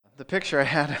The picture I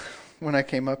had when I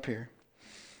came up here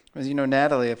was,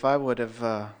 Natalie, if I would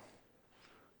have,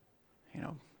 you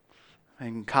know,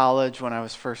 in college when I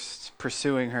was first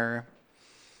pursuing her,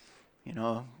 you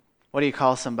know, what do you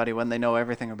call somebody when they know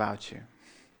everything about you?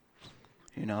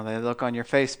 They look on your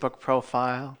Facebook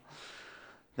profile.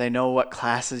 They know what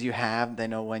classes you have. They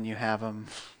know when you have them.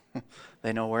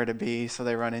 They know where to be, so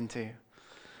they run into you.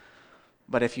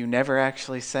 But if you never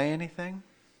actually say anything,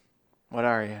 what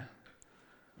are you?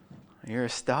 You're a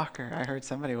stalker. I heard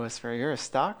somebody whisper, you're a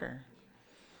stalker.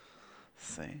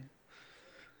 See?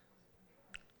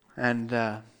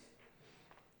 And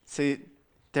see,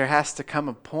 there has to come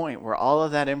a point where all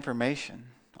of that information,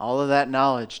 all of that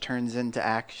knowledge turns into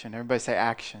action. Everybody say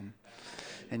action.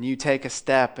 And you take a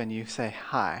step and you say,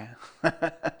 hi,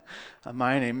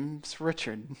 my name's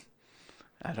Richard.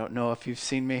 I don't know if you've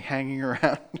seen me hanging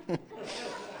around,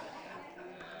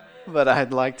 but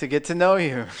I'd like to get to know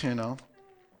you,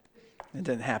 It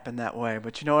didn't happen that way,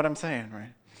 but you know what I'm saying,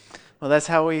 right? Well, that's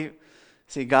how we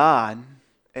see God.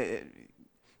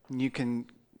 You can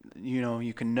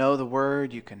know the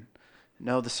Word, you can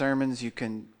know the sermons, you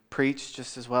can preach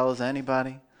just as well as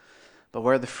anybody. But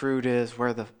where the fruit is,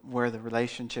 where the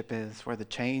relationship is, where the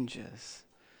change is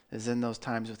in those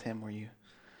times with Him where you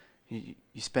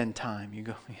spend time, you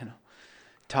go,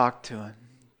 talk to Him.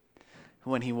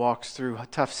 When He walks through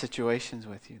tough situations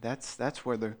with you, that's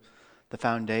where the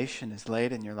foundation is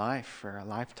laid in your life for a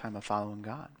lifetime of following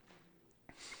God.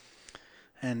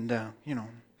 And,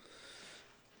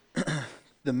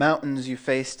 the mountains you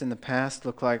faced in the past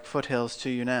look like foothills to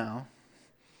you now,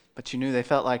 but you knew they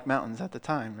felt like mountains at the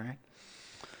time, right?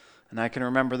 And I can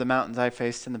remember the mountains I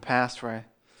faced in the past where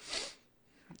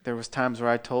there was times where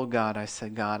I told God, I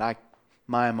said, God,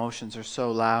 my emotions are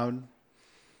so loud,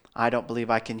 I don't believe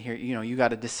I can hear, you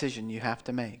got a decision you have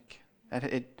to make.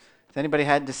 Has anybody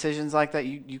had decisions like that?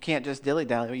 You can't just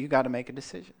dilly-dally, you got to make a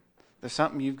decision. There's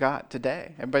something you've got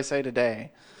today. Everybody say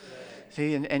today.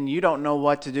 See, and you don't know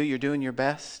what to do. You're doing your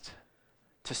best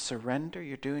to surrender.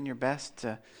 You're doing your best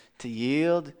to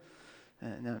yield.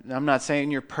 I'm not saying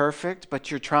you're perfect,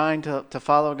 but you're trying to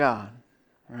follow God,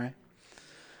 right?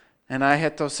 And I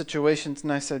hit those situations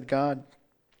and I said, God,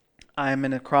 I'm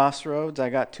in a crossroads. I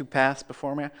got two paths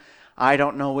before me. I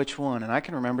don't know which one. And I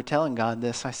can remember telling God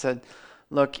this. I said,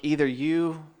 look, either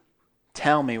you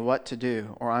tell me what to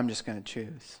do or I'm just going to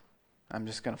choose. I'm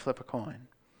just going to flip a coin.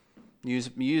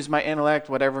 Use my intellect,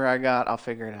 whatever I got, I'll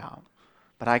figure it out.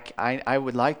 But I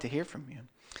would like to hear from you.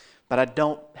 But I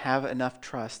don't have enough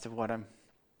trust of what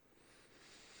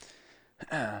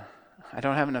I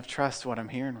don't have enough trust of what I'm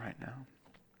hearing right now.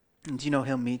 And do you know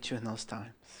He'll meet you in those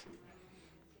times?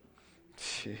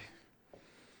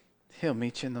 He'll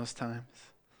meet you in those times.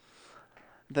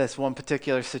 This one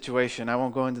particular situation, I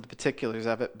won't go into the particulars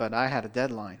of it, but I had a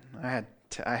deadline.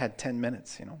 I had 10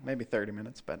 minutes, maybe 30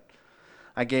 minutes, but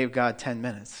I gave God 10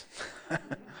 minutes.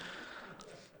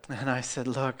 And I said,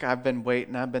 look, I've been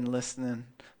waiting, I've been listening.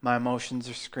 My emotions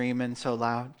are screaming so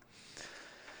loud.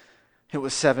 It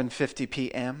was 7:50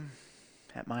 p.m.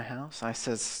 at my house. I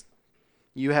says,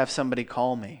 you have somebody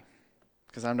call me,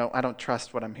 because I don't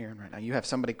trust what I'm hearing right now. You have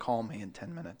somebody call me in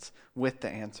 10 minutes with the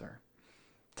answer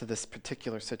to this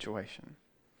particular situation,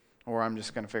 or I'm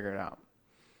just going to figure it out.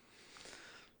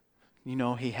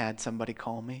 He had somebody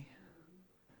call me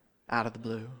out of the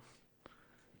blue.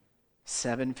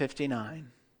 7:59.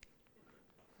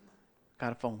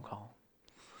 Got a phone call.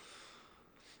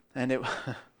 And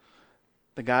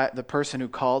the person who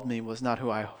called me was not who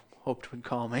I hoped would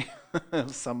call me. It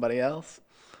was somebody else.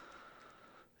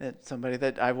 Somebody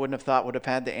that I wouldn't have thought would have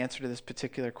had the answer to this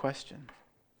particular question.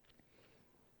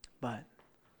 But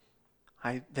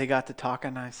they got to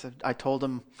talking. I told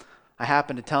them, I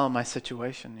happened to tell them my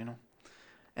situation,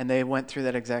 and they went through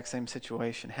that exact same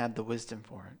situation, had the wisdom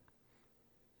for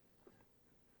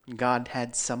it. God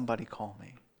had somebody call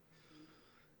me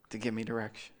to give me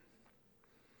direction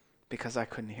because I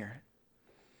couldn't hear it.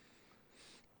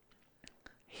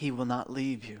 He will not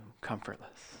leave you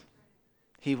comfortless.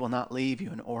 He will not leave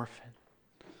you an orphan.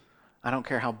 I don't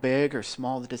care how big or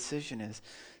small the decision is.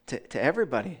 To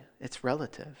everybody, it's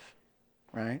relative,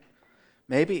 right?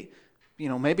 Maybe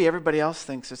everybody else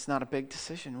thinks it's not a big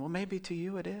decision. Well, maybe to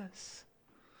you it is.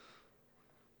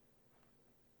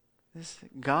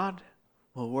 God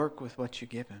will work with what you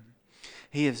give Him.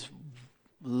 He is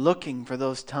looking for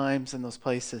those times and those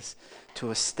places to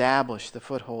establish the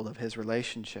foothold of His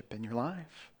relationship in your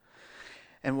life.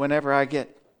 And whenever I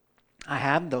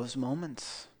have those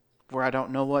moments where I don't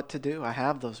know what to do. I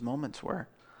have those moments where,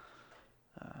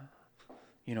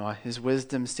 His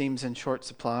wisdom seems in short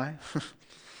supply.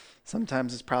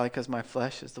 Sometimes it's probably because my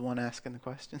flesh is the one asking the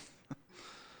question.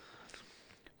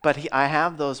 But I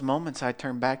have those moments I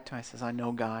turn back to. I says, I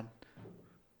know God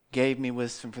gave me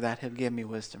wisdom for that. He'll give me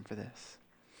wisdom for this.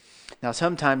 Now,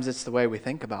 sometimes it's the way we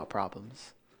think about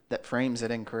problems that frames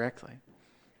it incorrectly.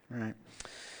 Right?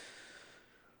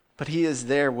 But He is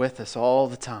there with us all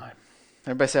the time.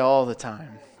 Everybody say all the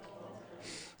time.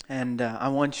 And I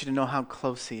want you to know how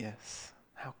close He is.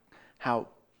 How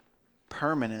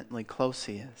permanently close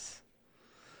He is.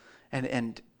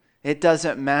 And it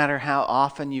doesn't matter how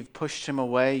often you've pushed Him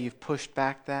away, you've pushed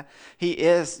back that. He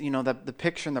is, the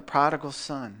picture in the prodigal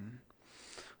son,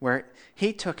 where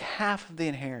he took half of the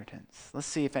inheritance. Let's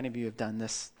see if any of you have done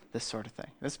this sort of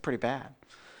thing. This is pretty bad.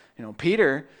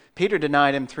 Peter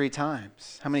denied Him 3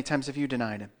 times. How many times have you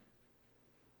denied Him?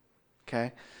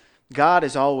 Okay? God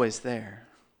is always there,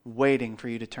 waiting for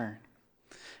you to turn.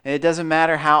 And it doesn't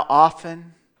matter how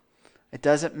often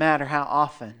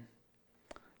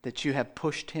that you have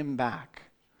pushed Him back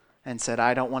and said,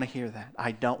 I don't want to hear that.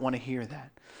 I don't want to hear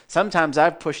that. Sometimes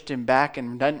I've pushed Him back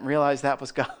and didn't realize that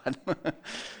was God.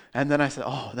 And then I said,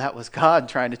 oh, that was God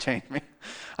trying to change me.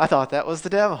 I thought that was the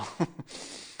devil.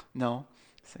 No.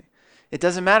 See, it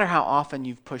doesn't matter how often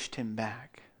you've pushed Him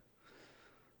back.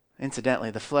 Incidentally,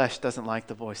 the flesh doesn't like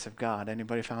the voice of God.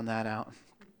 Anybody found that out?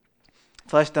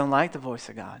 Flesh don't like the voice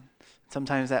of God.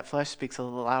 Sometimes that flesh speaks a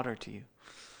little louder to you.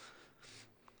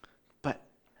 But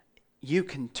you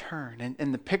can turn.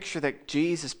 And the picture that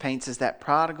Jesus paints is that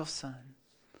prodigal son.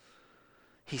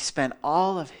 He spent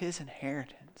all of his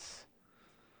inheritance.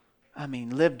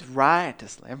 Lived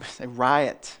riotously. Everybody say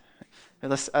riot.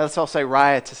 Let's all say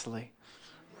riotously.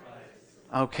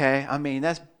 Okay?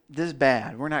 this is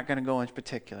bad. We're not going to go into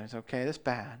particulars, okay? This is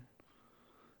bad.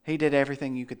 He did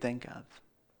everything you could think of.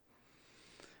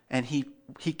 And he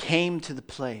came to the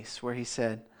place where he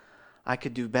said, I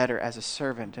could do better as a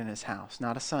servant in his house.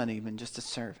 Not a son even, just a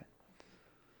servant.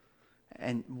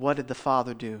 And what did the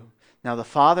father do? Now the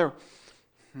father,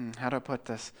 how do I put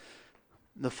this?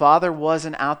 The father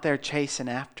wasn't out there chasing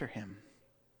after him.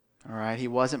 All right? He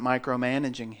wasn't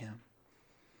micromanaging him.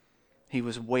 He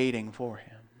was waiting for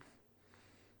him.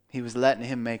 He was letting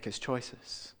him make his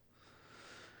choices.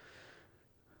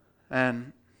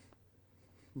 And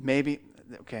maybe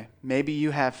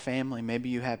you have family, maybe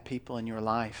you have people in your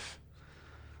life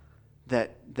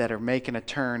that are making a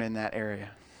turn in that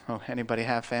area. Oh, anybody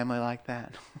have family like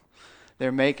that?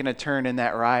 They're making a turn in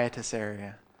that riotous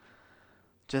area.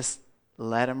 Just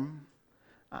let them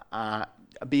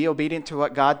be obedient to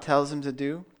what God tells them to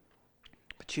do.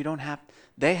 But you don't have,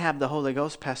 they have the Holy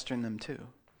Ghost pestering them too.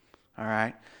 All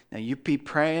right? Now you be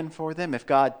praying for them. If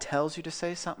God tells you to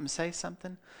say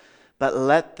something. But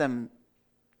let them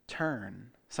turn.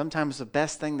 Sometimes the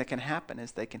best thing that can happen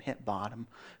is they can hit bottom,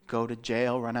 go to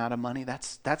jail, run out of money.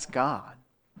 That's God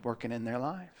working in their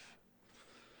life.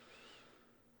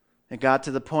 It got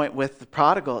to the point with the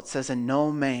prodigal, it says, and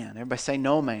no man, everybody say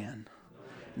no man.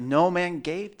 No man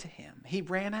gave to him. He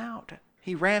ran out.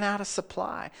 He ran out of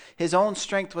supply. His own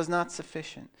strength was not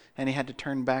sufficient, and he had to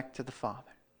turn back to the Father.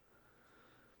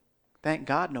 Thank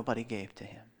God nobody gave to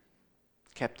him.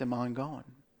 Kept him on going.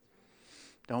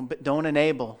 Don't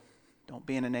enable. Don't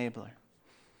be an enabler.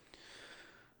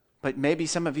 But maybe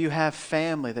some of you have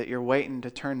family that you're waiting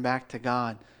to turn back to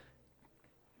God.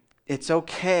 It's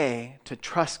okay to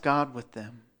trust God with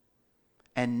them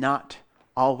and not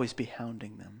always be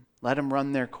hounding them. Let them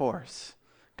run their course.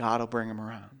 God will bring them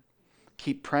around.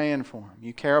 Keep praying for them.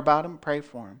 You care about them? Pray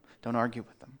for them. Don't argue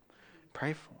with them.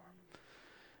 Pray for them.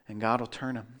 And God will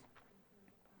turn them.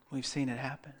 We've seen it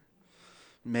happen.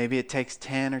 Maybe it takes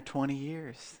 10 or 20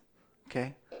 years.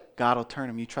 Okay? God will turn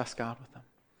them. You trust God with them.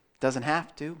 Doesn't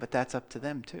have to, but that's up to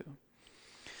them too.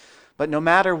 But no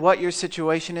matter what your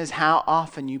situation is, how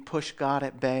often you push God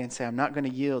at bay and say, I'm not going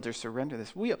to yield or surrender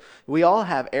this. We all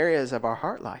have areas of our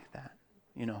heart like that,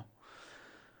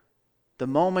 The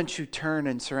moment you turn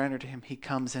and surrender to Him, He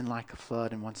comes in like a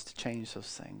flood and wants to change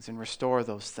those things and restore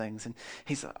those things. And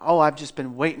He's like, I've just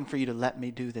been waiting for you to let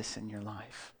me do this in your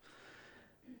life.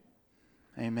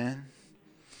 Amen.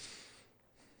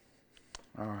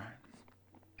 All right.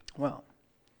 Well,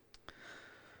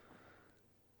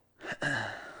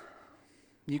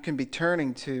 you can be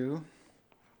turning to,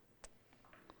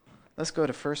 let's go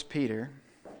to 1 Peter.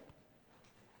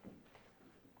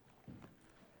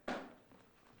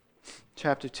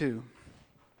 Chapter 2.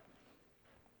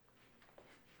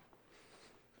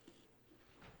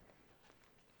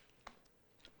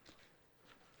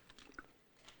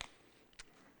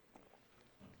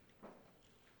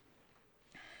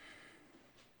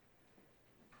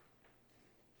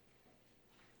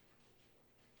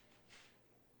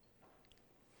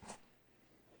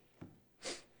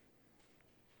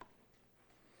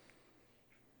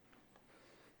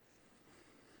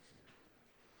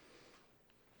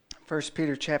 1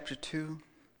 Peter chapter 2.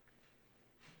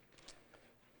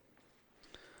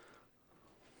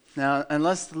 Now,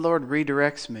 unless the Lord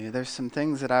redirects me, there's some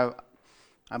things that I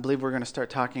believe we're going to start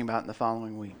talking about in the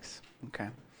following weeks. Okay.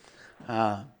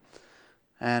 I'll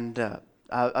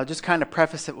just kind of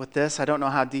preface it with this. I don't know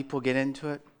how deep we'll get into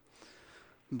it.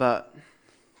 But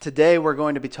today we're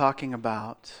going to be talking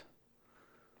about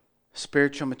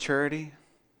spiritual maturity,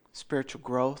 spiritual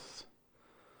growth,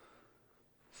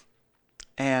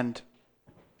 and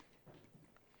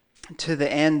to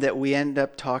the end that we end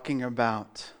up talking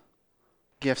about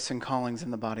gifts and callings in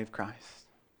the body of Christ.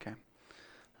 Okay.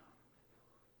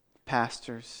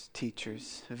 Pastors,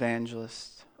 teachers,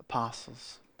 evangelists,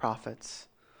 apostles, prophets.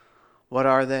 What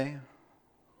are they?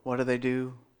 What do they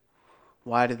do?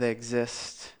 Why do they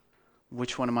exist?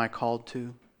 Which one am I called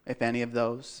to, if any of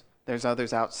those? There's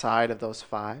others outside of those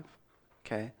 5.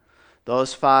 Okay.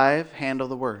 Those 5 handle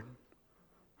the word.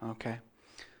 Okay.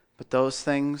 But those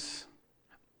things,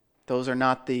 those are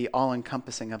not the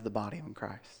all-encompassing of the body of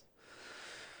Christ.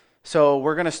 So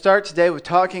we're going to start today with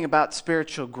talking about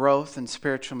spiritual growth and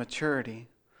spiritual maturity.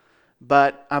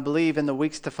 But I believe in the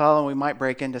weeks to follow, we might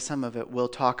break into some of it. We'll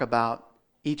talk about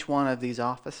each one of these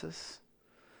offices.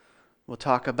 We'll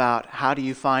talk about how do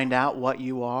you find out what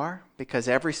you are, because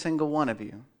every single one of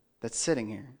you that's sitting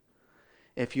here,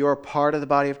 if you're part of the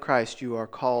body of Christ, you are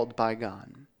called by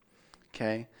God.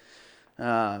 Okay?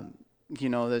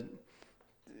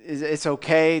 It's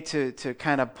okay to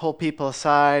kind of pull people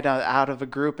aside out of a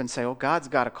group and say, "Oh, God's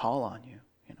got a call on you."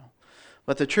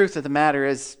 But the truth of the matter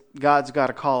is, God's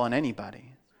got a call on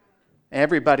anybody.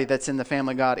 Everybody that's in the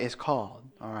family of God is called.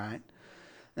 All right,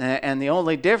 and the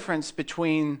only difference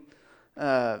between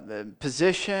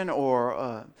position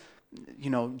or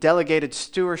delegated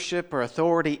stewardship or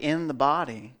authority in the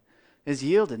body is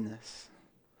yieldedness.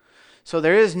 So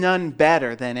there is none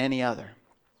better than any other.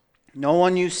 No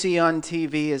one you see on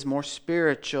TV is more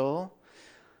spiritual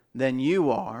than you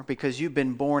are, because you've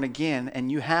been born again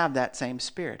and you have that same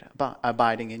Spirit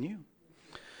abiding in you.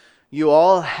 You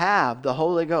all have the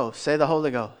Holy Ghost. Say the Holy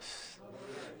Ghost.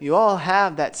 You all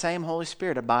have that same Holy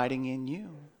Spirit abiding in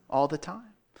you all the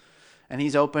time. And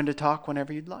He's open to talk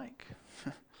whenever you'd like.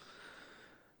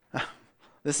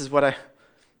 This is what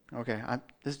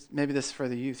maybe this is for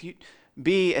the youth.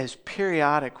 Be as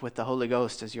periodic with the Holy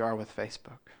Ghost as you are with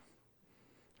Facebook,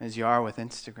 as you are with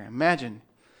Instagram. Imagine,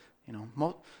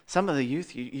 some of the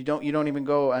youth you don't even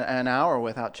go an hour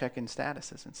without checking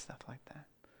statuses and stuff like that.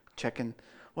 Checking.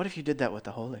 What if you did that with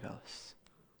the Holy Ghost?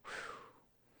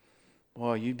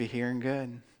 Boy, you'd be hearing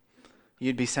good.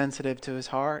 You'd be sensitive to His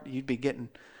heart. You'd be getting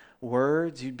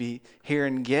words. You'd be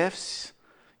hearing gifts.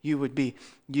 You would be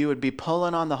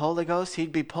pulling on the Holy Ghost.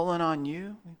 He'd be pulling on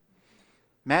you.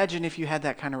 Imagine if you had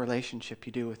that kind of relationship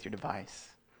you do with your device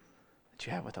that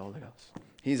you have with the Holy Ghost.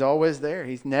 He's always there.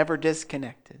 He's never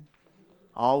disconnected.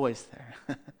 Always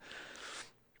there.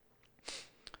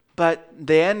 But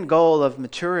the end goal of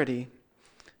maturity,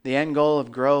 the end goal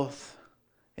of growth,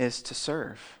 is to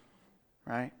serve.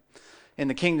 Right? In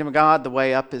the kingdom of God, the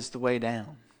way up is the way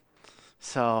down.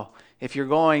 So if you're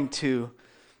going to,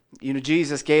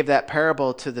 Jesus gave that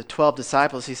parable to the 12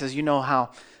 disciples. He says,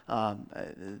 how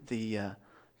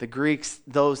the Greeks,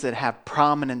 those that have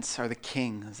prominence, are the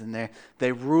kings, and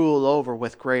they rule over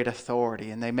with great authority,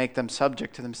 and they make them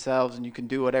subject to themselves, and you can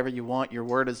do whatever you want. Your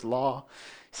word is law.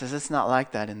 He says it's not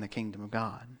like that in the kingdom of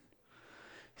God.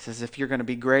 He says if you're going to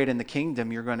be great in the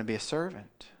kingdom, you're going to be a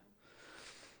servant.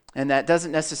 And that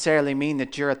doesn't necessarily mean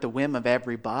that you're at the whim of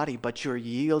everybody, but you're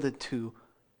yielded to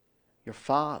your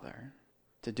Father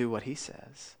to do what He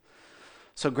says.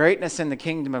 So greatness in the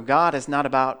kingdom of God is not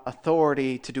about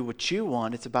authority to do what you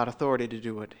want. It's about authority to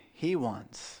do what He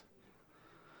wants.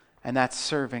 And that's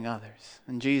serving others.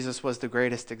 And Jesus was the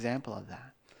greatest example of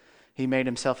that. He made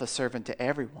Himself a servant to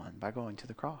everyone by going to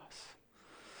the cross.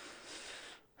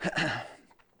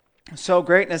 So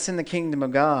greatness in the kingdom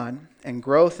of God and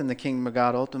growth in the kingdom of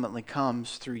God ultimately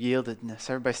comes through yieldedness.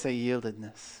 Everybody say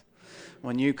yieldedness.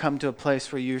 When you come to a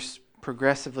place where you're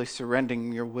progressively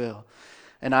surrendering your will.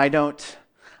 And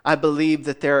I believe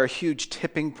that there are huge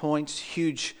tipping points,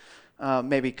 huge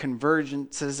maybe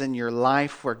convergences in your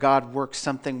life where God works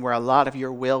something where a lot of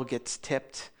your will gets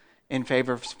tipped in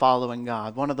favor of following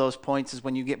God. One of those points is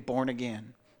when you get born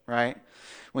again, right?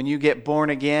 When you get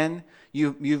born again,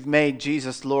 you've made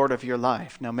Jesus Lord of your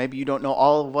life. Now, maybe you don't know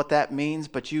all of what that means,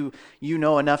 but you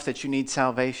know enough that you need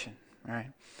salvation,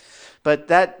 right? But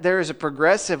there is a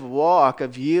progressive walk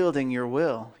of yielding your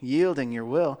will.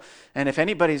 And if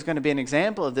anybody's going to be an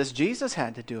example of this, Jesus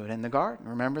had to do it in the garden.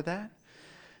 Remember that?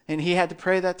 And he had to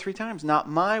pray that 3 times. Not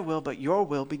my will, but your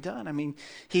will be done. I mean,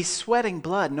 he's sweating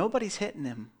blood. Nobody's hitting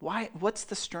him. Why? What's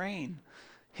the strain?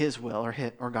 His will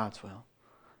or God's will.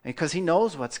 Because he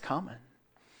knows what's coming.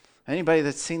 Anybody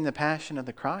that's seen the Passion of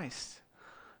the Christ,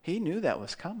 he knew that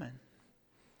was coming.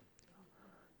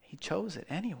 He chose it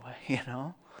anyway,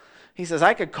 He says,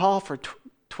 I could call for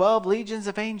 12 legions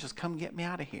of angels, come get me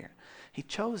out of here. He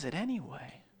chose it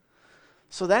anyway.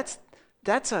 So that's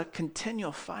a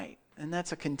continual fight. And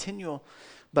that's a continual,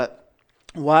 but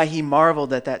why he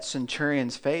marveled at that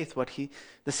centurion's faith,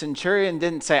 the centurion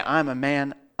didn't say, I'm a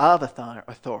man of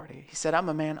authority. He said, I'm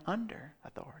a man under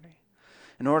authority.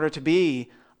 In order to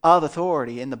be of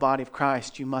authority in the body of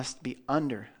Christ, you must be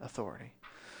under authority.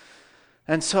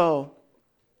 And so,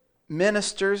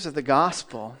 ministers of the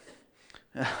gospel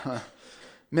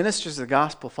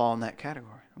fall in that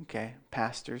category. Okay,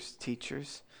 pastors,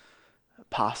 teachers,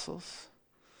 apostles.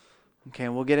 Okay,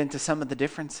 we'll get into some of the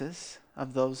differences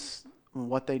of those,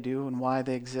 what they do and why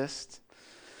they exist.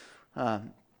 But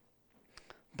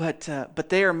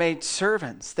they are made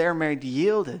servants. They are made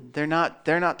yielded. They're not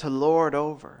to lord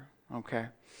over. Okay.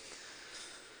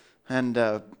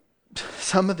 And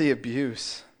some of the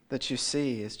abuse that you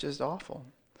see is just awful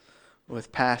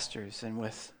with pastors and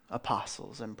with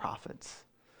apostles and prophets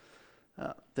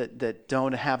that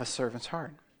don't have a servant's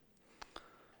heart.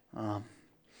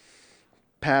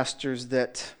 Pastors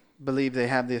that believe they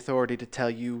have the authority to tell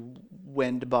you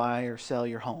when to buy or sell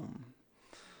your home.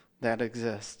 That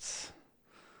exists.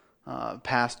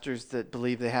 Pastors that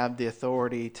believe they have the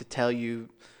authority to tell you,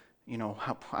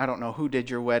 I don't know who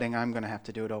did your wedding, I'm going to have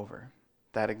to do it over.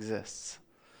 That exists.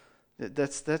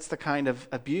 That's the kind of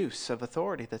abuse of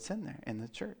authority that's in there in the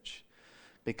church.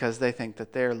 Because they think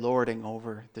that they're lording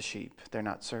over the sheep. They're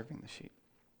not serving the sheep.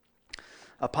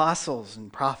 Apostles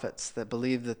and prophets that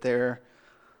believe that they're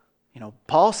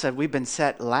Paul said we've been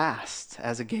set last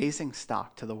as a gazing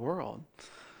stock to the world.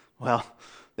 Well,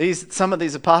 some of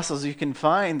these apostles you can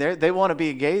find, they want to be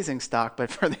a gazing stock, but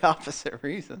for the opposite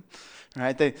reason,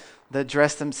 right? They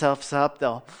dress themselves up.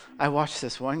 I watched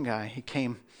this one guy. He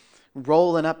came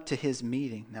rolling up to his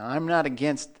meeting. Now, I'm not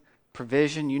against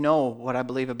provision. You know what I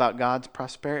believe about God's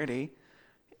prosperity,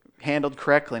 handled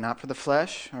correctly, not for the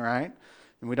flesh. All right,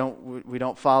 and we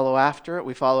don't follow after it.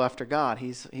 We follow after God. He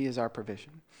is our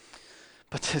provision.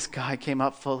 But this guy came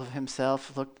up full of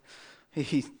himself.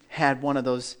 He had one of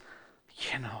those,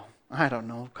 I don't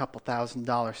know, a couple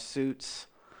 $1,000 suits,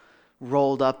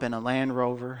 rolled up in a Land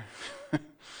Rover,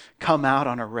 come out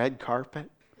on a red carpet.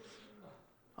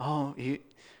 Oh,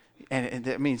 and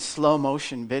it means slow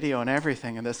motion video and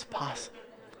everything of this apostle.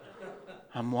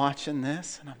 I'm watching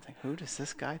this and I'm thinking, who does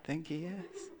this guy think he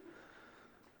is?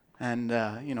 And,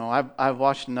 I've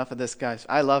watched enough of this guy.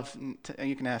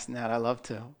 You can ask Nat,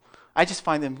 I just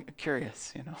find them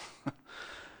curious,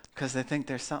 because they think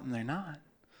there's something they're not.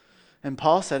 And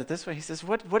Paul said it this way. He says,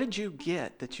 what did you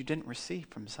get that you didn't receive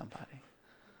from somebody?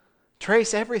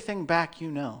 Trace everything back you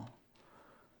know.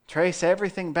 Trace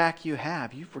everything back you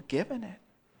have. You were given it.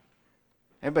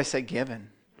 Everybody say given.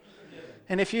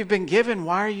 And if you've been given,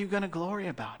 why are you going to glory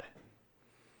about it?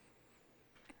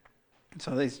 And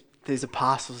so these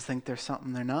apostles think there's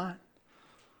something they're not.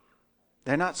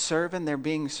 They're not serving, they're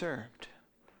being served.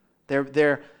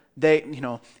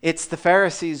 It's the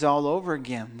Pharisees all over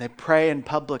again. They pray in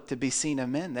public to be seen of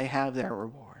men. They have their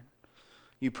reward.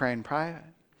 You pray in private.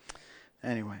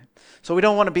 Anyway, so we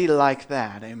don't want to be like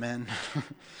that, amen.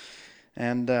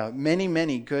 And many,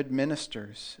 many good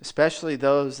ministers, especially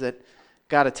those that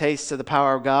got a taste of the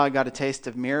power of God, got a taste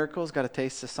of miracles, got a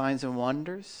taste of signs and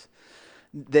wonders.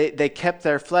 They kept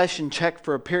their flesh in check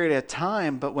for a period of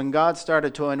time, but when God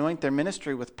started to anoint their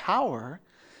ministry with power,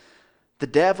 the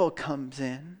devil comes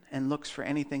in and looks for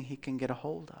anything he can get a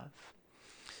hold of.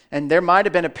 And there might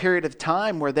have been a period of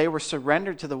time where they were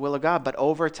surrendered to the will of God, but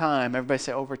over time, everybody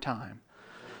say over time.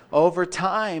 Over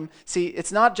time, see,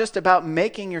 it's not just about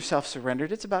making yourself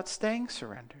surrendered, it's about staying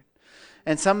surrendered.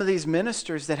 And some of these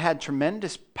ministers that had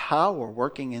tremendous power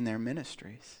working in their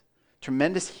ministries,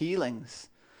 tremendous healings,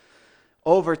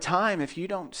 over time, if you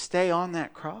don't stay on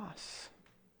that cross,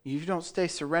 you don't stay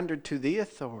surrendered to the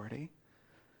authority,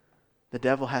 the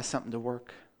devil has something to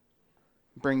work,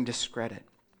 bring discredit.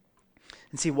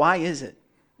 And see, why is it?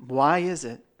 Why is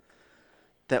it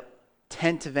that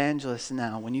tent evangelists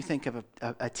now, when you think of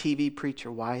a TV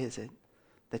preacher, why is it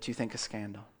that you think of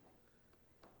scandal?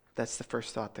 That's the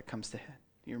first thought that comes to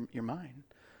your mind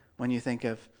when you think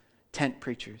of tent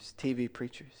preachers, TV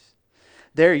preachers.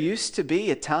 There used to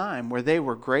be a time where they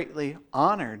were greatly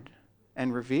honored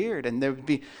and revered, and there would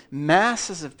be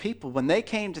masses of people. When they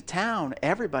came to town,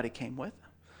 everybody came with them.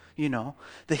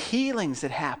 the healings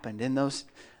that happened in those,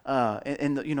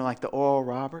 like the Oral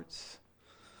Roberts,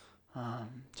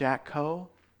 Jack Coe,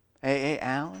 A.A.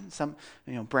 Allen,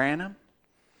 Branham.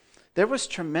 There was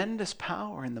tremendous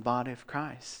power in the body of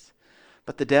Christ.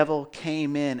 But the devil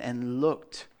came in and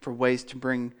looked for ways to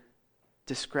bring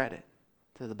discredit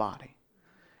to the body.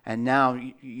 And now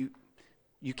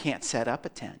you can't set up a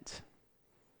tent.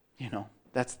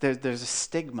 There's a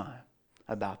stigma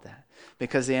about that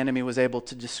because the enemy was able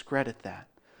to discredit that.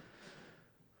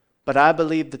 But I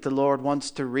believe that the Lord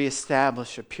wants to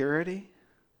reestablish a purity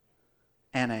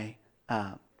and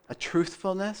a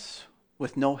truthfulness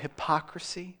with no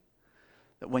hypocrisy.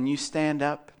 That when you stand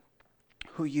up,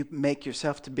 who you make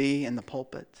yourself to be in the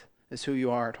pulpit is who you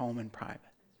are at home in private.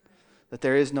 That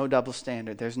there is no double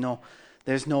standard. There's no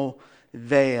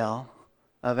veil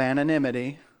of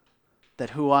anonymity.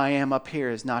 That who I am up here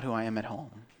is not who I am at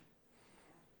home.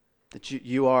 That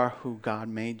you are who God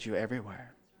made you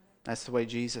everywhere. That's the way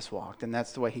Jesus walked, and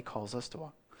that's the way He calls us to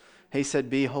walk. He said,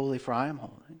 "Be holy, for I am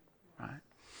holy." Right?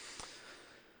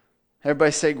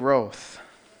 Everybody say growth.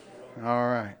 All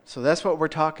right. So that's what we're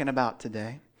talking about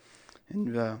today.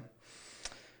 And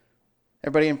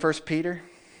everybody in 1 Peter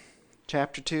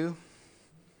chapter 2.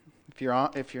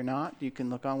 If you're not, you can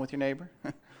look on with your neighbor.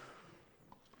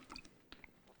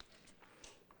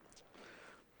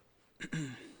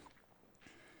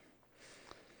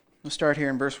 We'll start here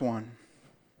in verse 1.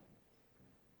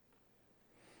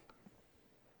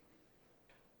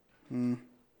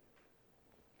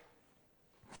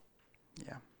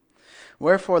 Yeah.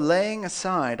 Wherefore, laying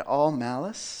aside all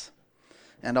malice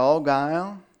and all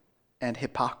guile and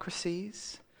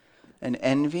hypocrisies and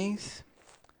envies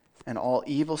and all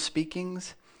evil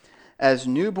speakings, as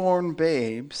newborn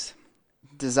babes,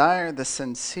 desire the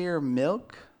sincere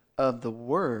milk of the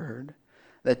word,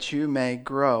 that you may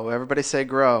grow. Everybody say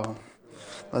grow.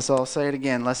 Let's all say it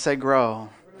again. Let's say grow.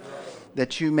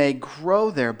 That you may grow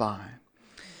thereby,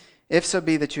 if so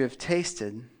be that you have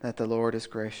tasted that the Lord is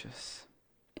gracious.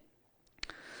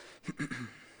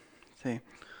 See,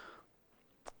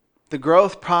 the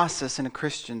growth process in a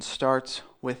Christian starts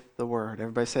with the Word.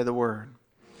 Everybody say the Word.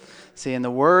 See, in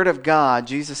the Word of God,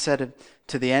 Jesus said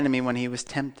to the enemy when he was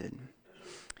tempted,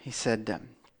 He said,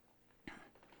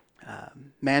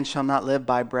 man shall not live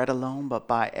by bread alone, but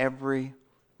by every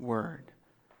word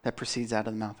that proceeds out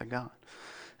of the mouth of God.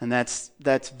 And that's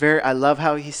I love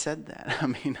how He said that. I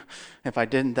mean, if I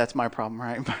didn't, that's my problem,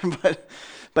 right?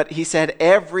 But He said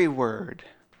every word,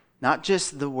 not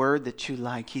just the word that you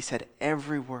like. He said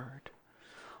every word.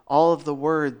 All of the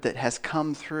word that has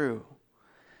come through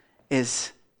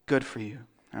is good for you,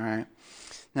 all right?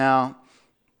 Now,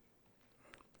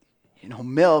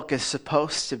 milk is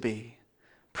supposed to be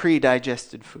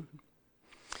pre-digested food.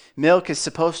 Milk is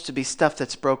supposed to be stuff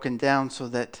that's broken down so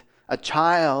that a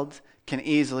child can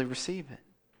easily receive it.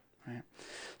 Right?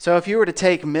 So if you were to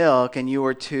take milk and you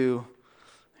were to,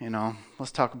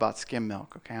 let's talk about skim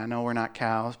milk, okay? I know we're not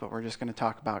cows, but we're just going to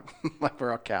talk about like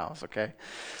we're all cows, okay?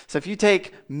 So if you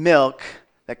take milk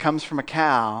that comes from a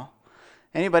cow,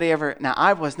 now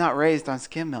I was not raised on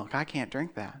skim milk. I can't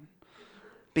drink that.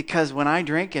 Because when I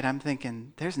drink it, I'm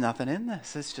thinking, there's nothing in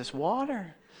this. It's just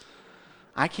water.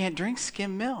 I can't drink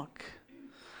skim milk.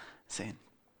 See,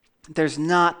 there's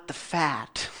not the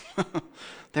fat.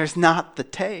 There's not the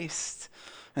taste.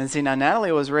 And see, now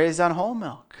Natalie was raised on whole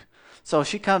milk. So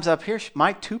she comes up here,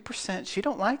 my 2%, she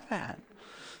don't like that.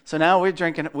 So now we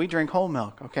drink whole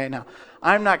milk. Okay, now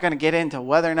I'm not going to get into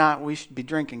whether or not we should be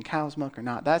drinking cow's milk or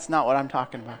not. That's not what I'm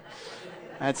talking about.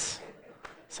 That's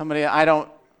somebody, I don't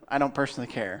personally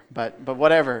care, but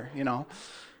whatever,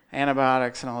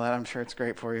 antibiotics and all that, I'm sure it's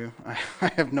great for you. I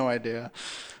have no idea.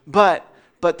 But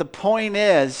the point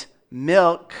is,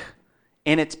 milk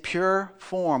in its pure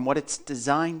form, what it's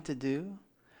designed to do,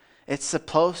 it's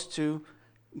supposed to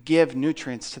give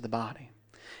nutrients to the body.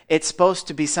 It's supposed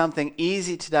to be something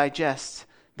easy to digest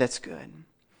that's good.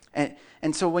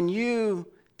 And so when you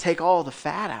take all the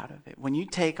fat out of it, when you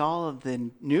take all of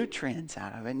the nutrients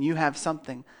out of it, and you have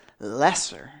something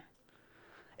lesser,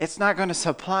 it's not going to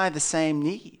supply the same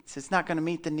needs. It's not going to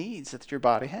meet the needs that your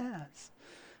body has.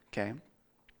 Okay?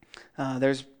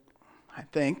 I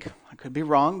think, I could be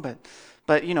wrong, but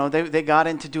they got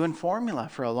into doing formula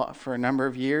for a number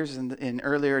of years in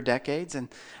earlier decades, and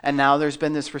now there's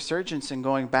been this resurgence in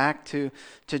going back to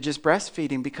just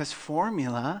breastfeeding, because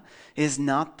formula is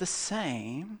not the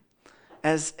same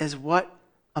as what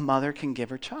a mother can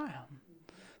give her child.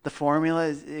 The formula,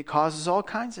 it causes all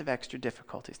kinds of extra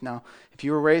difficulties. Now, if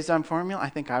you were raised on formula, I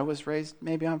think I was raised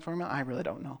maybe on formula. I really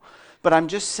don't know. But I'm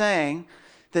just saying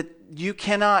that you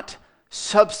cannot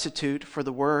substitute for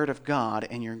the Word of God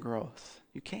in your growth.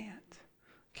 You can't.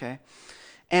 Okay?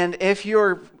 And if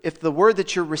the word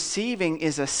that you're receiving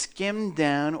is a skimmed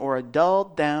down or a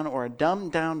dulled down or a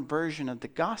dumbed down version of the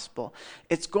gospel,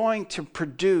 it's going to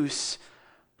produce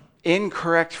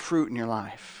incorrect fruit in your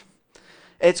life.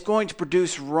 It's going to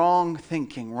produce wrong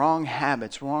thinking, wrong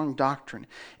habits, wrong doctrine.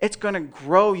 It's going to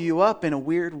grow you up in a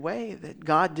weird way that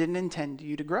God didn't intend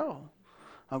you to grow.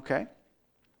 Okay?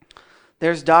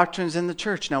 There's doctrines in the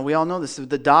church. Now, we all know this.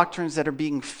 The doctrines that are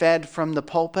being fed from the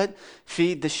pulpit,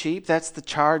 feed the sheep. That's the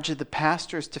charge of the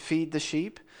pastor, is to feed the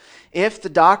sheep. If the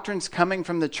doctrine's coming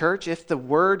from the church, if the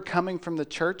word coming from the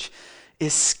church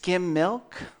is skim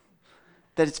milk,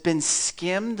 that it's been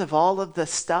skimmed of all of the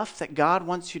stuff that God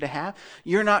wants you to have,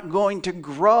 you're not going to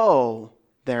grow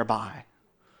thereby.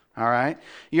 All right?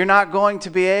 You're not going to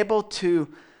be able to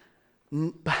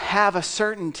have a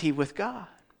certainty with God.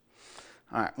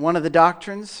 All right, one of the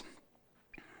doctrines,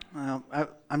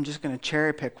 I'm just going to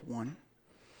cherry pick one.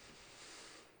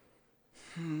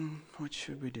 What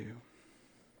should we do?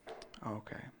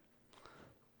 Okay.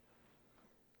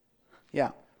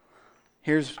 Yeah.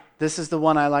 This is the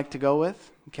one I like to go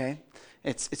with, okay?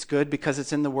 It's good because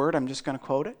it's in the Word. I'm just going to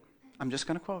quote it.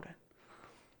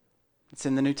 It's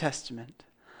in the New Testament.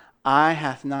 Eye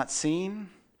hath not seen,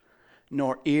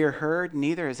 nor ear heard,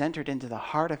 neither has entered into the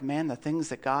heart of man the things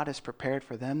that God has prepared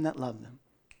for them that love them.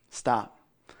 Stop.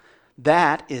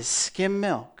 That is skim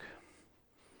milk,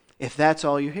 if that's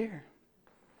all you hear.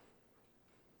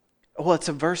 Well, it's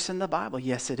a verse in the Bible.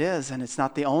 Yes, it is, and it's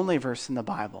not the only verse in the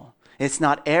Bible. It's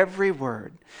not every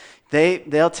word.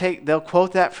 They'll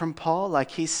quote that from Paul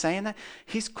like he's saying that.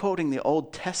 He's quoting the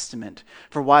Old Testament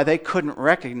for why they couldn't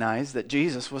recognize that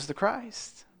Jesus was the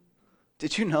Christ.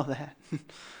 Did you know that?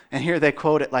 And here they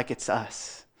quote it like it's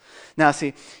us. Now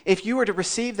see, if you were to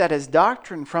receive that as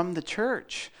doctrine from the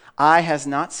church, eye has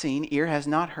not seen, ear has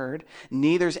not heard,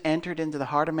 neither's entered into the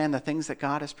heart of man the things that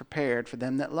God has prepared for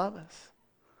them that love us.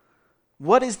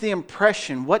 What is the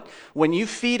impression? When you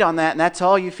feed on that, and that's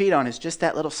all you feed on, is just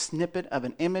that little snippet of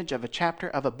an image, of a chapter,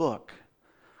 of a book.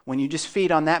 When you just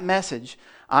feed on that message,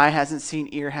 eye hasn't seen,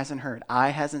 ear hasn't heard.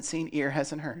 Eye hasn't seen, ear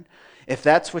hasn't heard. If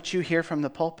that's what you hear from the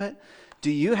pulpit,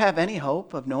 do you have any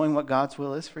hope of knowing what God's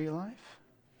will is for your life?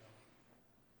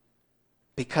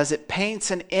 Because it paints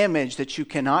an image that you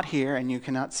cannot hear and you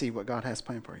cannot see what God has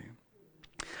planned for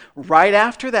you. Right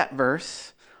after that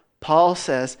verse, Paul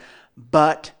says,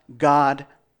 but God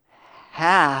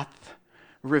hath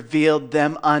revealed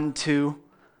them unto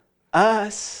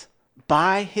us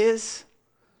by His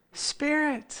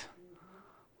Spirit.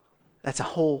 That's a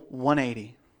whole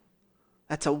 180.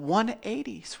 That's a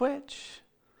 180 switch.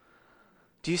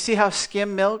 Do you see how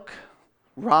skim milk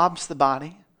robs the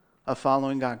body of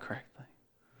following God correctly?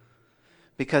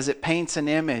 Because it paints an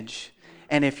image.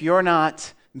 And if you're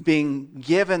not being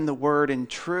given the word in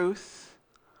truth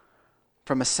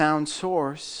from a sound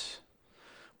source,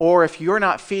 or if you're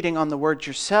not feeding on the word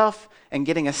yourself and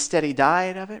getting a steady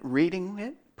diet of it, reading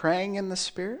it, praying in the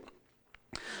Spirit,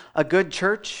 a good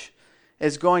church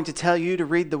is going to tell you to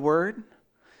read the word.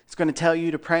 It's going to tell you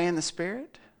to pray in the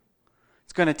Spirit.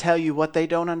 It's going to tell you what they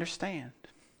don't understand.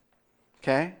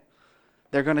 Okay?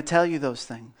 They're going to tell you those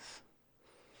things.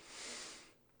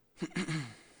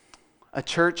 A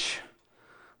church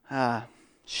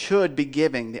should be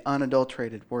giving the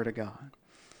unadulterated Word of God.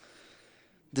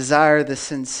 Desire the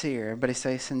sincere, everybody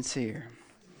say sincere,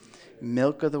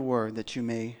 milk of the Word that you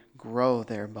may grow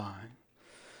thereby.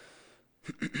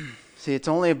 See, it's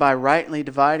only by rightly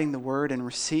dividing the Word and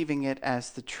receiving it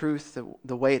as the truth,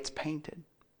 the way it's painted.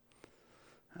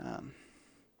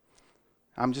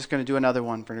 I'm just going to do another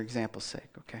one for example's sake,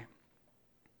 okay?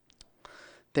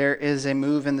 There is a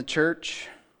move in the church,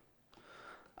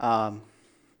 and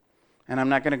I'm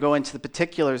not going to go into the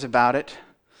particulars about it,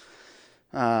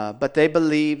 but they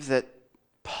believe that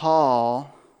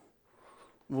Paul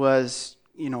was,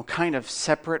 kind of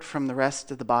separate from the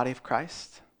rest of the body of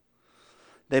Christ.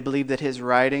 They believe that his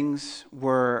writings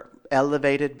were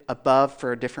elevated above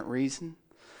for a different reason.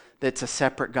 That's a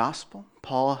separate gospel.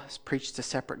 Paul has preached a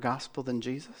separate gospel than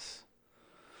Jesus.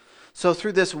 So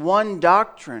through this one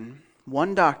doctrine,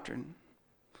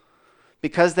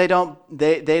 because they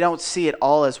don't see it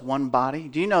all as one body.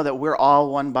 Do you know that we're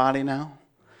all one body now?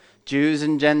 Jews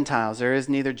and Gentiles. There is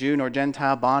neither Jew nor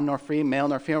Gentile, bond nor free, male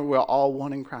nor female. We're all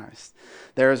one in Christ.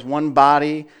 There is one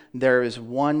body. There is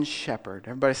one shepherd.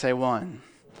 Everybody say one.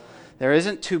 There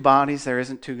isn't two bodies, there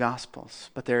isn't two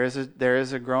gospels, but there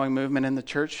is a growing movement in the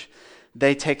church.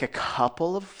 They take a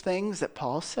couple of things that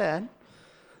Paul said,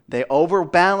 they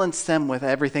overbalance them with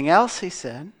everything else he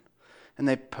said, and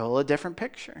they pull a different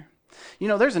picture. You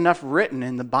know, there's enough written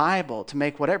in the Bible to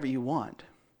make whatever you want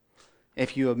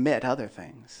if you omit other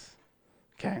things.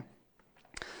 Okay?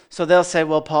 So they'll say,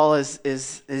 well, Paul is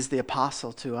the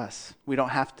apostle to us. We don't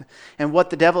have to. And what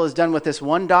the devil has done with this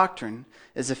one doctrine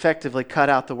is effectively cut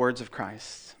out the words of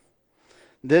Christ.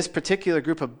 This particular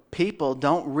group of people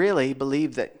don't really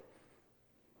believe that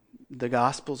the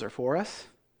Gospels are for us,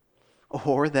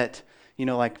 or that,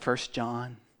 like 1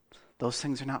 John, those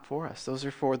things are not for us. Those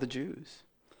are for the Jews.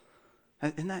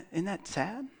 Isn't that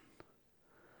sad?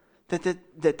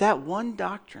 That one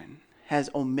doctrine has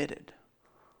omitted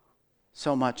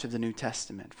so much of the New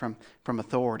Testament from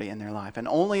authority in their life. And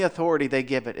only authority they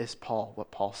give it is Paul,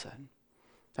 what Paul said.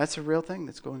 That's a real thing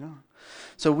that's going on.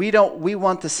 So we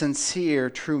want the sincere,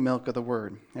 true milk of the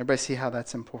Word. Everybody see how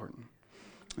that's important?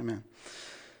 Amen.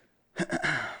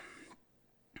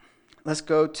 Let's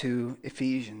go to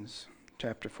Ephesians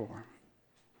chapter 4.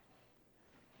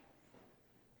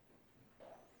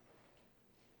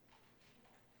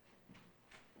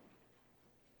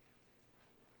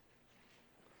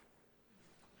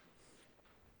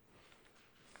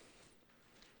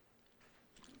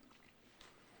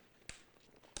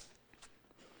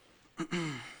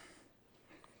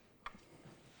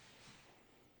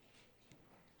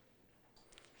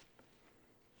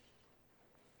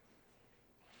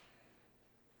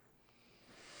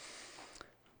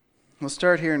 We'll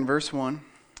start here in verse 1,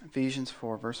 Ephesians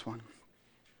 4, verse 1.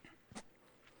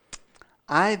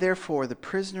 I, therefore, the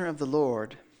prisoner of the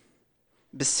Lord,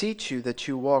 beseech you that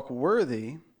you walk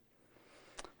worthy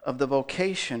of the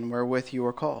vocation wherewith you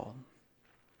are called.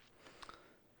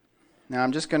 Now,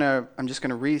 I'm just gonna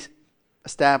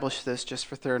re-establish this just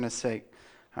for thoroughness' sake.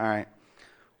 All right.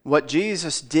 What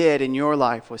Jesus did in your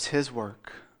life was His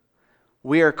work.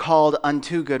 We are called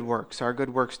unto good works. Our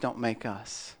good works don't make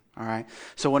us. All right.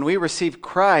 So when we receive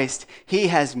Christ, He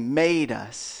has made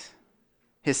us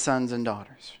His sons and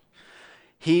daughters.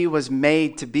 He was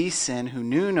made to be sin who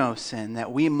knew no sin,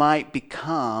 that we might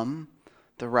become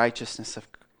the righteousness of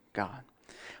God.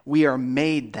 We are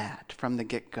made that from the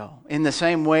get-go. In the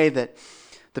same way that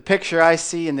the picture I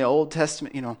see in the Old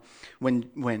Testament,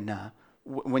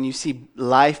 when you see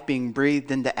life being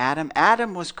breathed into Adam,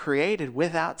 Adam was created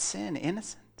without sin,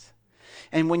 innocent.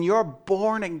 And when you're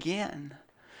born again,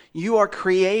 you are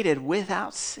created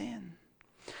without sin.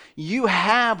 You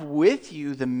have with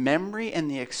you the memory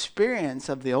and the experience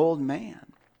of the old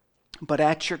man. But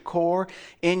at your core,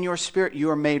 in your spirit, you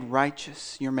are made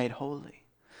righteous. You're made holy.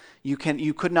 You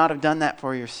could not have done that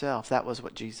for yourself. That was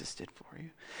what Jesus did for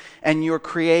you. And you're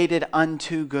created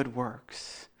unto good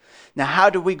works. Now, how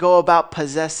do we go about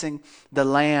possessing the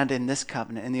land in this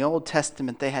covenant? In the Old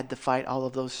Testament, they had to fight all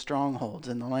of those strongholds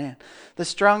in the land. The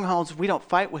strongholds, we don't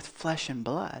fight with flesh and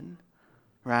blood,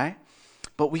 right?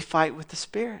 But we fight with the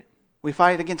Spirit. We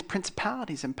fight against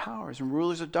principalities and powers and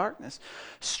rulers of darkness.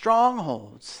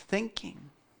 Strongholds, thinking,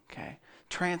 okay,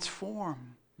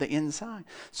 transform the inside.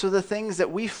 So the things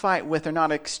that we fight with are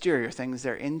not exterior things,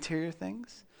 they're interior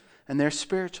things, and they're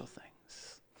spiritual things.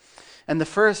 And the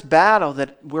first battle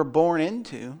that we're born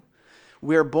into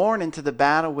the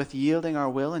battle with yielding our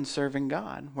will and serving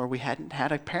God, where we hadn't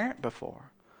had a parent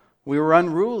before. We were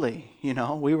unruly,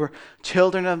 we were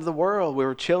children of the world, we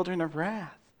were children of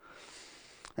wrath.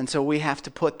 And so we have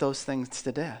to put those things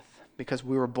to death because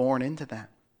we were born into that.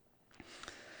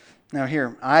 Now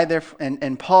here,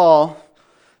 and Paul,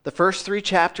 the first 3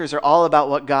 chapters are all about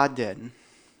what God did,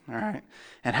 all right?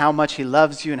 And how much He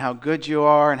loves you and how good you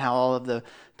are and how all of the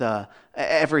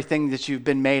everything that you've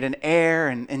been made an heir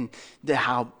and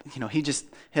how,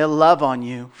 He'll love on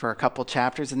you for a couple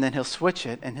chapters and then He'll switch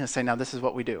it and He'll say, now this is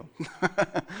what we do.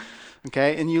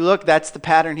 Okay? And you look, that's the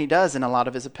pattern He does in a lot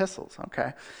of His epistles.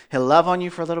 Okay? He'll love on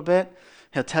you for a little bit.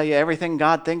 He'll tell you everything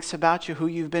God thinks about you, who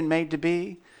you've been made to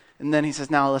be. And then He says,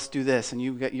 now let's do this. And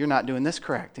you're not doing this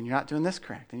correct. And you're not doing this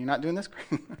correct. And you're not doing this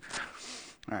correct.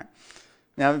 All right.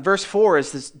 Now, verse 4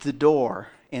 is the door.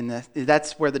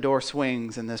 That's where the door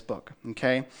swings in this book.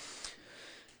 Okay?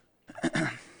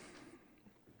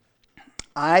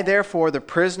 I, therefore, the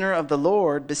prisoner of the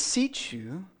Lord, beseech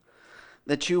you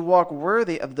that you walk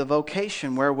worthy of the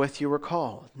vocation wherewith you were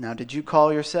called. Now, did you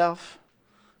call yourself?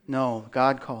 No,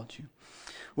 God called you.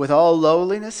 With all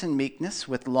lowliness and meekness,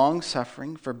 with long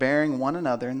suffering, forbearing one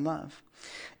another in love,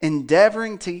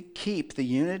 endeavoring to keep the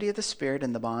unity of the Spirit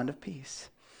in the bond of peace.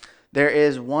 There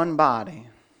is one body,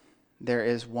 there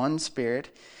is one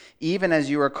Spirit, even as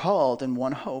you are called in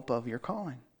one hope of your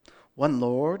calling. One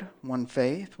Lord, one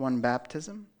faith, one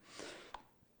baptism,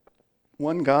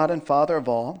 one God and Father of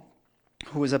all,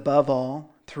 who is above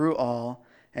all, through all,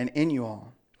 and in you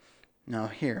all. Now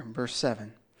here, verse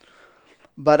 7.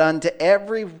 But unto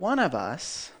every one of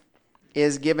us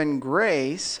is given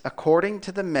grace according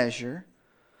to the measure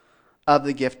of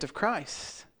the gift of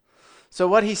Christ. So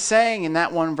what he's saying in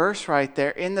that one verse right there,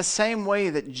 in the same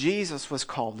way that Jesus was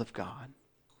called of God,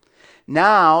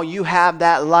 now you have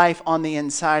that life on the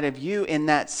inside of you in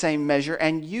that same measure,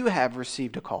 and you have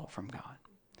received a call from God.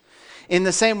 In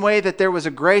the same way that there was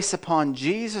a grace upon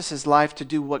Jesus' life to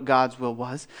do what God's will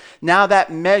was, now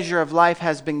that measure of life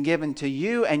has been given to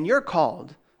you, and you're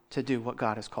called to do what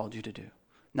God has called you to do.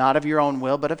 Not of your own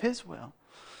will, but of His will.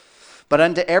 But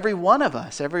unto every one of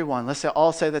us, everyone, let's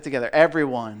all say that together,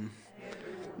 everyone.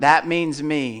 That means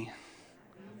me.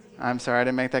 I'm sorry, I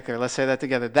didn't make that clear. Let's say that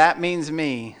together. That means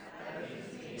me.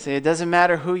 See, it doesn't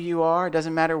matter who you are. It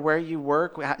doesn't matter where you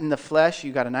work. In the flesh,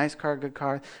 you got a nice car, good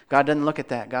car. God doesn't look at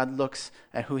that. God looks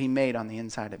at who He made on the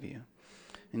inside of you.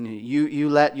 And you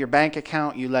let your bank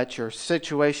account, you let your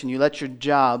situation, you let your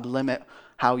job limit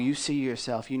how you see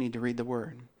yourself. You need to read the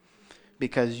Word.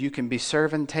 Because you can be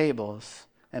serving tables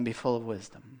and be full of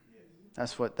wisdom.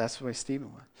 That's the way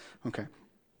Stephen was. Okay.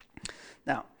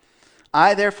 Now,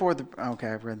 I therefore, okay,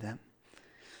 I've read that.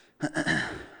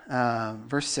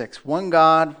 Verse 6, one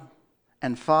God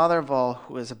and Father of all,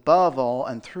 who is above all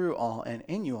and through all and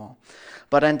in you all.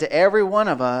 But unto every one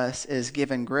of us is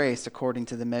given grace according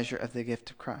to the measure of the gift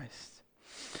of Christ.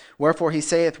 Wherefore he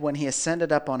saith, when he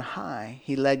ascended up on high,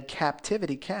 he led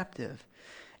captivity captive,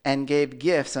 and gave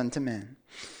gifts unto men.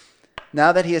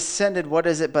 Now that he ascended, what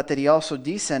is it but that he also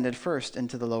descended first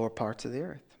into the lower parts of the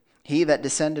earth? He that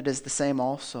descended is the same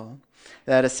also,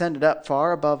 that ascended up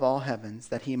far above all heavens,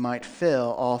 that he might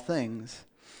fill all things.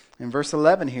 In verse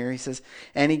 11 here, he says,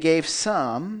 and he gave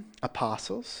some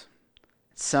apostles,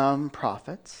 some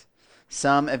prophets,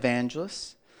 some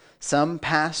evangelists, some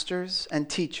pastors and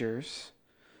teachers.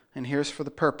 And here's for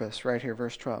the purpose, right here,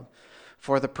 verse 12.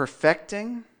 For the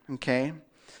perfecting, okay.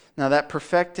 Now that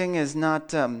perfecting is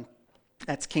not,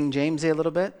 that's King James-y a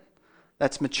little bit.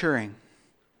 That's maturing.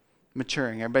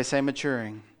 Maturing. Everybody say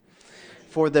maturing.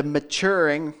 For the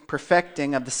maturing,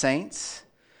 perfecting of the saints,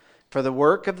 for the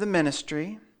work of the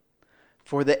ministry,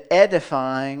 for the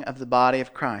edifying of the body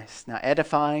of Christ. Now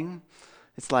edifying,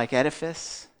 it's like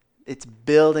edifice. It's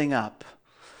building up.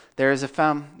 There is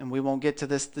and we won't get to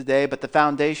this today, but the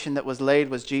foundation that was laid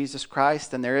was Jesus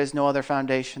Christ, and there is no other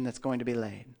foundation that's going to be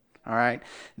laid. All right?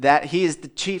 That He is the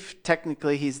chief,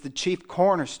 technically He's the chief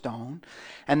cornerstone,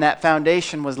 and that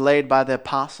foundation was laid by the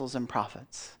apostles and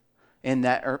prophets in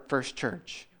that first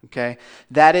church. Okay?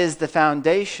 That is the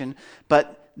foundation,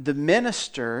 but the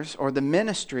ministers or the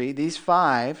ministry, these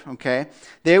five, okay,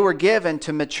 they were given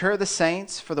to mature the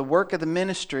saints for the work of the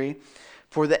ministry,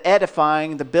 for the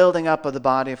edifying, the building up of the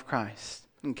body of Christ.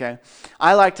 Okay?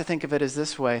 I like to think of it as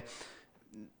this way.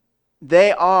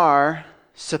 They are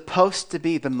supposed to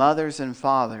be the mothers and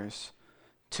fathers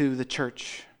to the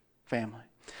church family.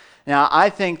 Now, I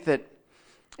think that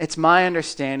it's my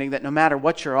understanding that no matter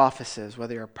what your office is,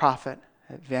 whether you're a prophet,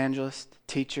 evangelist,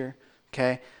 teacher,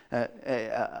 okay,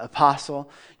 apostle,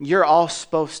 you're all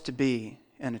supposed to be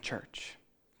in a church.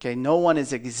 Okay, no one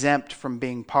is exempt from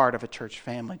being part of a church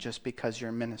family just because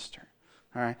you're a minister.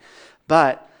 All right,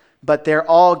 but they're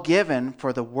all given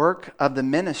for the work of the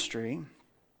ministry,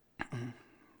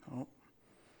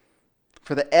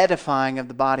 for the edifying of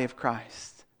the body of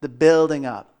Christ, the building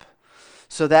up.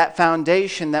 So that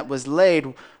foundation that was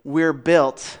laid, we're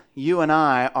built. You and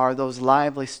I are those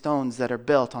lively stones that are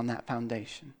built on that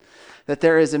foundation. That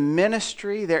there is a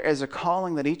ministry, there is a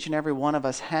calling that each and every one of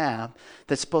us have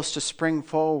that's supposed to spring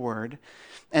forward.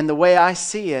 And the way I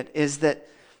see it is that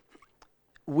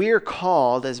we're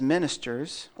called as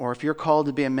ministers, or if you're called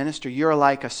to be a minister, you're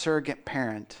like a surrogate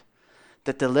parent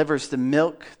that delivers the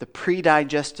milk, the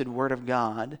pre-digested Word of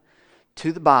God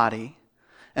to the body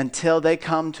until they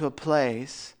come to a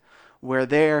place where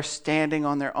they're standing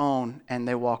on their own and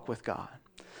they walk with God.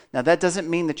 Now, that doesn't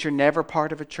mean that you're never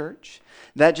part of a church.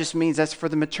 That just means that's for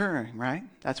the maturing, right?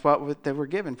 That's what they were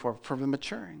given for the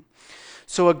maturing.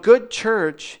 So a good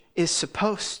church is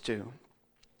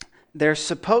they're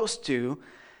supposed to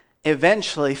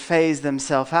eventually phase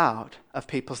themselves out of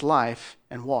people's life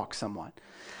and walk somewhat.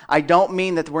 I don't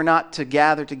mean that we're not to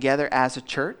gather together as a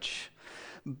church,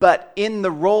 but in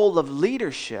the role of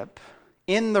leadership,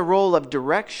 in the role of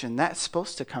direction, that's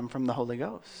supposed to come from the Holy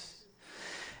Ghost.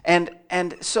 And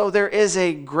so there is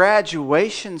a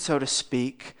graduation, so to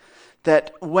speak,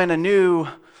 that when a new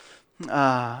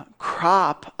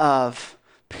crop of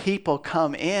people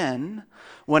come in,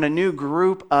 when a new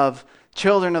group of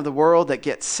children of the world that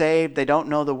get saved, they don't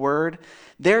know the Word,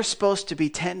 they're supposed to be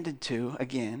tended to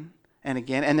again and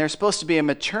again. And there's supposed to be a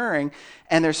maturing,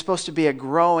 and there's supposed to be a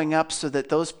growing up so that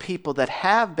those people that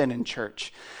have been in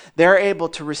church, they're able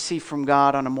to receive from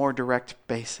God on a more direct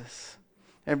basis.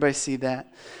 Everybody see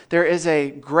that? There is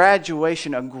a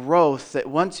graduation, a growth that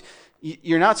once,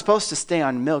 you're not supposed to stay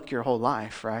on milk your whole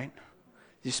life, right?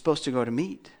 You're supposed to go to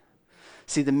meat.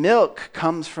 See, the milk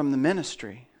comes from the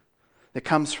ministry, that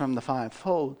comes from the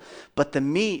fivefold, but the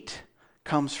meat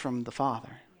comes from the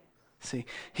Father. See,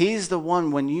 He's the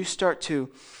one when you start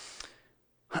to,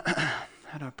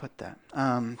 how do I put that?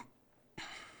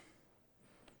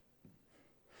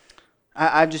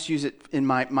 I just use it in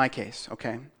my case,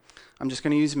 okay? I'm just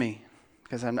going to use me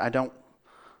because I don't,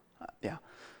 yeah.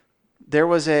 There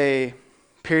was a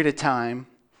period of time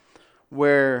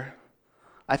where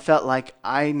I felt like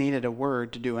I needed a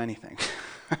word to do anything,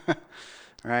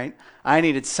 right? I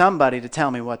needed somebody to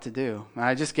tell me what to do.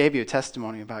 I just gave you a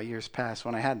testimony about years past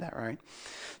when I had that, right?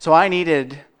 So I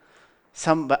needed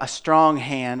a strong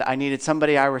hand. I needed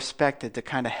somebody I respected to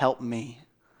kind of help me,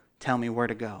 tell me where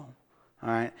to go, all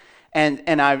right?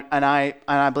 And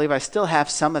I believe I still have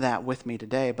some of that with me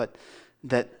today, but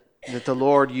that the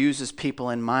Lord uses people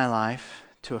in my life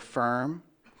to affirm,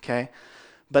 okay?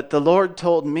 But the Lord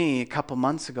told me a couple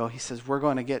months ago, He says,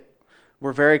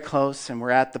 we're very close and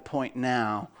we're at the point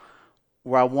now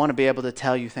where I want to be able to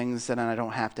tell you things that I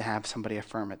don't have to have somebody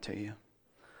affirm it to you.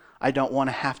 I don't want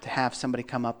to have somebody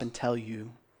come up and tell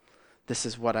you, this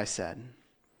is what I said.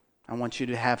 I want you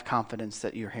to have confidence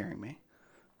that you're hearing me,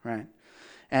 right?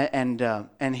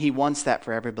 And He wants that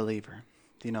for every believer.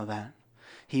 Do you know that?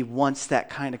 He wants that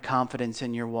kind of confidence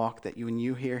in your walk that when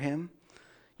you hear Him,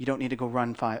 you don't need to go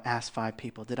ask 5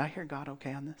 people, did I hear God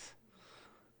okay on this?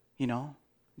 You know,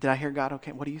 did I hear God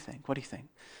okay? What do you think? What do you think?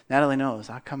 Natalie knows.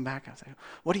 I'll come back. I'll say,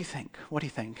 what do you think? What do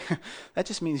you think? That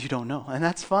just means you don't know, and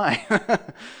that's fine.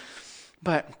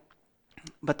 But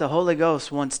the Holy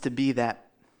Ghost wants to be that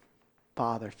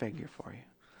father figure for you.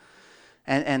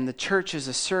 And the church is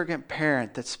a surrogate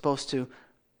parent that's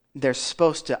they're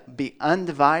supposed to be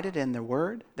undivided in the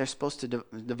word. They're supposed to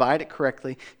divide it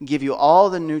correctly, give you all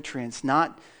the nutrients,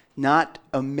 not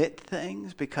omit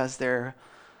things because they're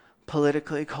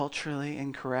politically, culturally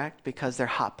incorrect, because they're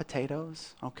hot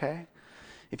potatoes, okay?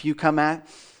 If you come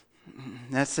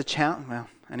that's the challenge. Well,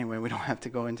 anyway, we don't have to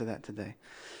go into that today.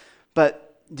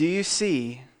 But do you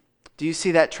see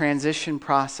that transition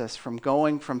process from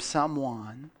going from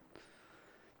someone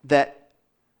that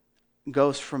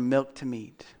goes from milk to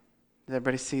meat? Does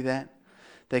everybody see that?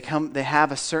 They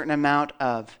have a certain amount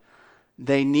of,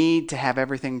 they need to have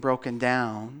everything broken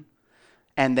down,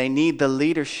 and they need the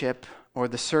leadership or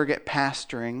the surrogate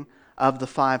pastoring of the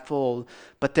fivefold,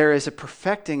 but there is a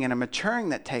perfecting and a maturing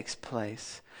that takes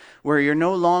place where you're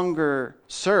no longer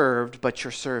served, but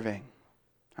you're serving.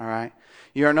 All right?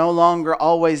 You're no longer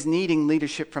always needing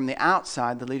leadership from the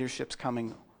outside. The leadership's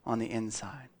coming on the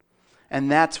inside.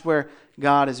 And that's where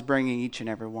God is bringing each and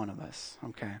every one of us.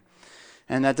 Okay?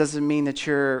 And that doesn't mean that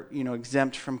you're,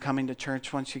 exempt from coming to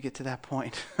church once you get to that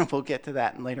point. We'll get to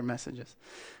that in later messages.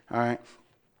 All right?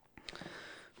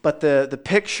 But the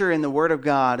picture in the Word of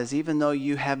God is, even though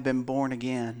you have been born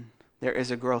again, there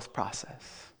is a growth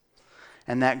process.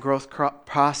 And that growth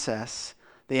process,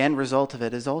 the end result of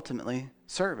it is ultimately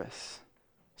service.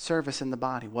 Service in the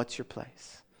body. What's your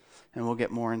place? And we'll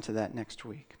get more into that next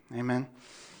week. Amen?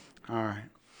 All right.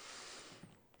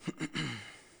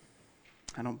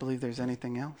 I don't believe there's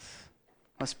anything else.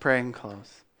 Let's pray and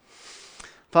close.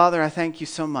 Father, I thank you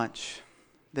so much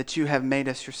that you have made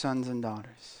us your sons and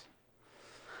daughters.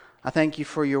 I thank you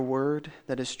for your word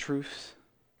that is truth.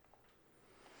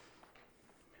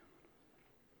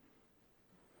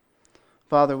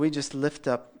 Father, we just lift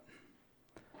up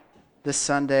this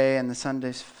Sunday and the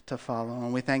Sundays to follow,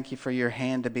 and we thank you for your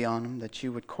hand to be on them, that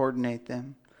you would coordinate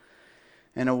them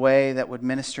in a way that would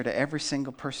minister to every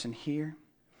single person here,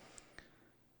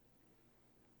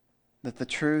 that the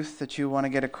truth that you want to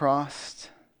get across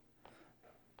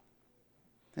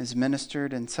is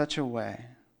ministered in such a way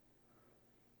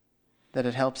that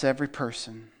it helps every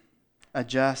person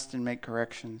adjust and make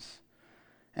corrections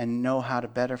and know how to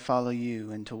better follow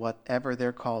you into whatever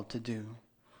they're called to do,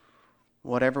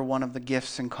 whatever one of the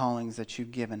gifts and callings that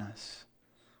you've given us.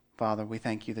 Father, we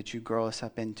thank you that you grow us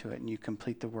up into it and you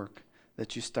complete the work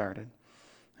that you started.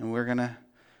 And we're gonna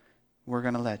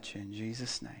let you in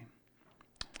Jesus' name.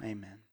 Amen.